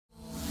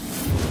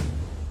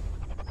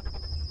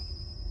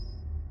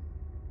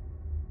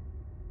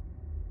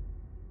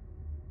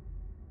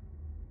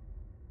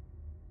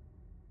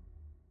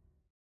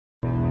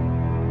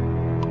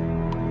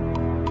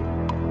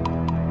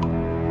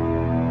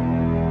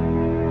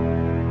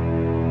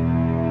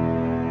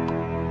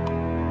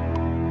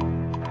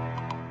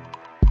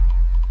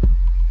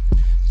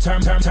Turn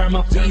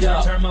my feet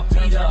up. Turn my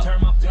feet up. Turn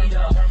my feet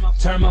up.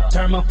 Turn my feet up.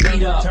 Turn my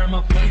feet up. Turn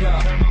my feet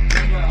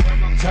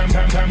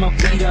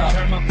up.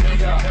 Turn my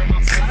feet up.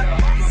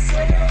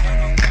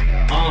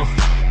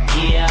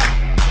 Yeah,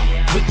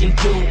 we can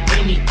do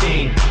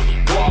anything.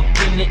 Walk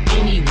into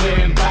anywhere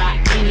and buy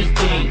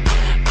anything.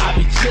 I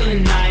be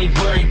chillin', I ain't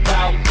worried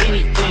about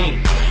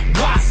anything.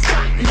 Why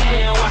stop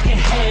now? I can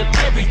have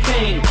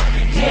everything.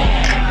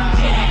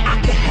 Yeah, I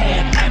can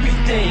have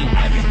everything.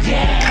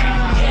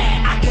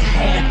 Yeah, I can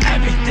have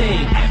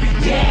everything.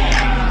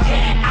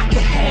 Yeah, I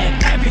can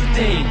have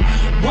everything.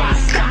 Why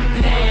stop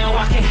now?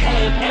 I can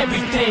have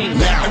everything.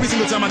 Now, every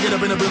single time I get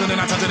up in the building and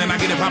I touch it and I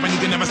get it poppin', you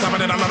can never stop it.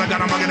 And I love it,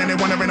 got 'em rockin' and they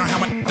wondering how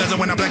much does it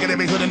when I black at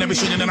every hood and every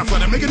street and then I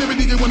flood it. Making every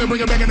DJ wanna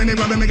bring it back and then they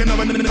run it, making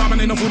another and then poppin',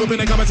 ain't no food up in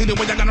the cover. See the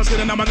way I got no skin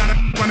and now I got it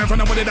running from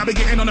the way that I be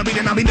getting on the beat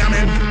and I be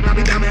diamond.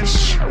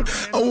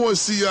 I wanna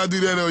see y'all do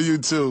that on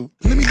YouTube.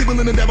 Let me dibble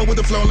in the devil with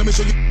the flow, let me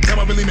show you how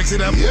I really mix it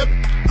up. Yep,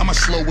 I'ma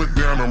slow it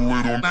down a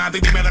little. Nah, I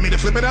think they better me to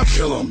flip it up.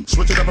 Kill 'em.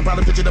 Switch it up and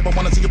probably pitch it up. I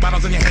wanna see your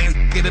bottles in your hands.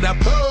 Get it up.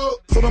 Oh,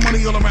 throw the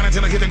money all around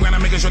until I hit the ground.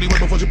 I'm making sure you wait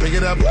before you pick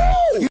it up.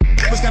 Woo!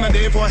 It was kinda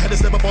dead before I had to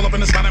step up all up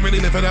in the spot and really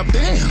lift it up.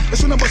 Damn,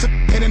 that's when I bust it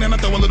head and then I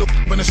throw a little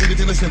in the shit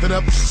until I sniff it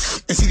up.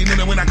 And see, you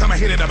know when I come, I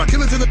hit it up. I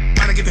kill it to the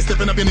I get to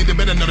stepping up. You need to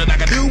better know that I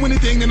can do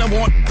anything that I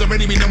want.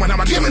 Already be knowing how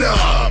I give it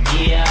up.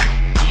 Yeah,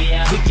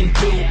 we can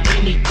do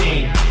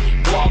anything.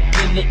 Walk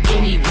into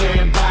anywhere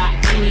and buy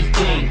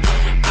anything.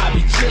 I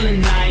be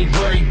chillin', I ain't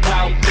worried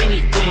about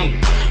anything.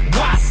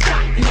 Why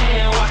stop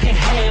now? I can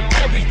have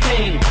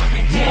everything.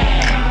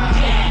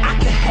 Yeah, I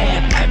can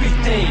have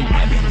everything.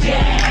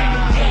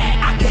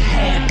 Yeah, I can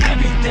have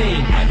everything.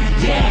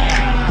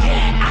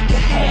 Yeah, I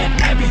can have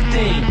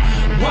everything.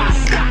 Why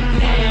stop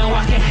now? I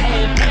can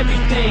have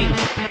everything.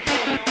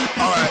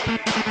 Alright,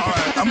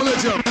 I'ma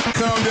let y'all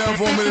calm down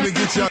for a minute and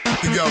get y'all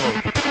together.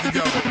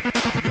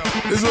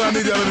 This is what I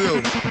need y'all to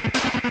do.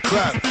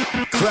 Clap,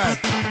 clap,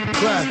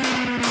 clap,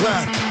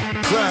 clap,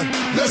 clap.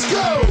 Let's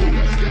go!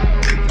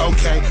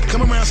 Okay,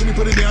 come around, so we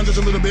put it down just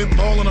a little bit.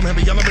 All on them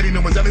heavy, y'all already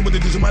know exactly what to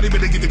do. Somebody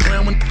better get the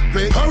crown when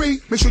bit. Hurry,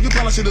 make sure you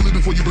polish it a little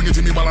before you bring it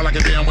to me while I lock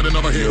it down with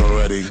another hit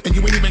already. And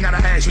you ain't even gotta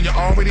ask when you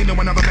already know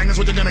another thing is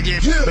what you're gonna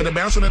get. Yeah. Better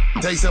bounce when it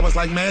taste that was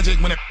like magic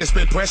when it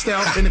spit pressed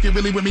out. And if you're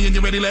really with me and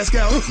you're ready, let's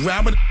go.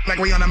 Ride with like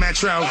we on a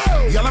metro.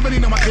 Y'all already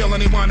know I kill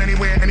anyone,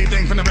 anywhere,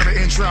 anything from the very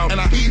intro.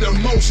 And I eat the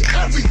most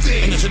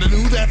everything. And you should've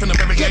knew that from the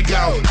very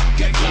get-go.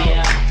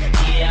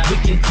 Yeah, we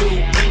can do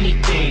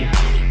anything.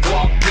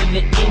 Walk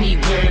into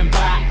anywhere and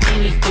buy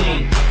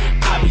anything.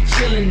 I be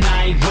chillin', I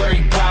ain't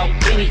worried about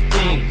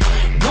anything.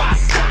 Why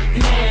stop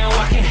now?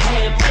 I can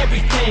have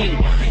everything.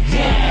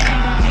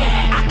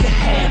 Yeah, I can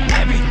have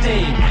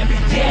everything.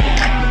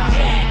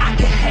 Yeah, I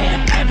can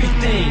have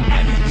everything.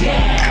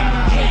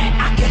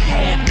 Yeah, I can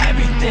have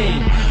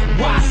everything.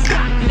 Why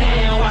stop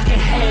now? I can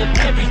have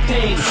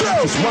everything.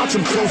 Just watch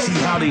them closely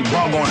how they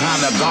walk on how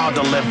the God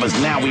delivers.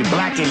 Now we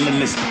blacking in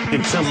this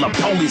until the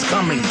police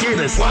come and get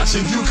us.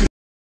 Watching you.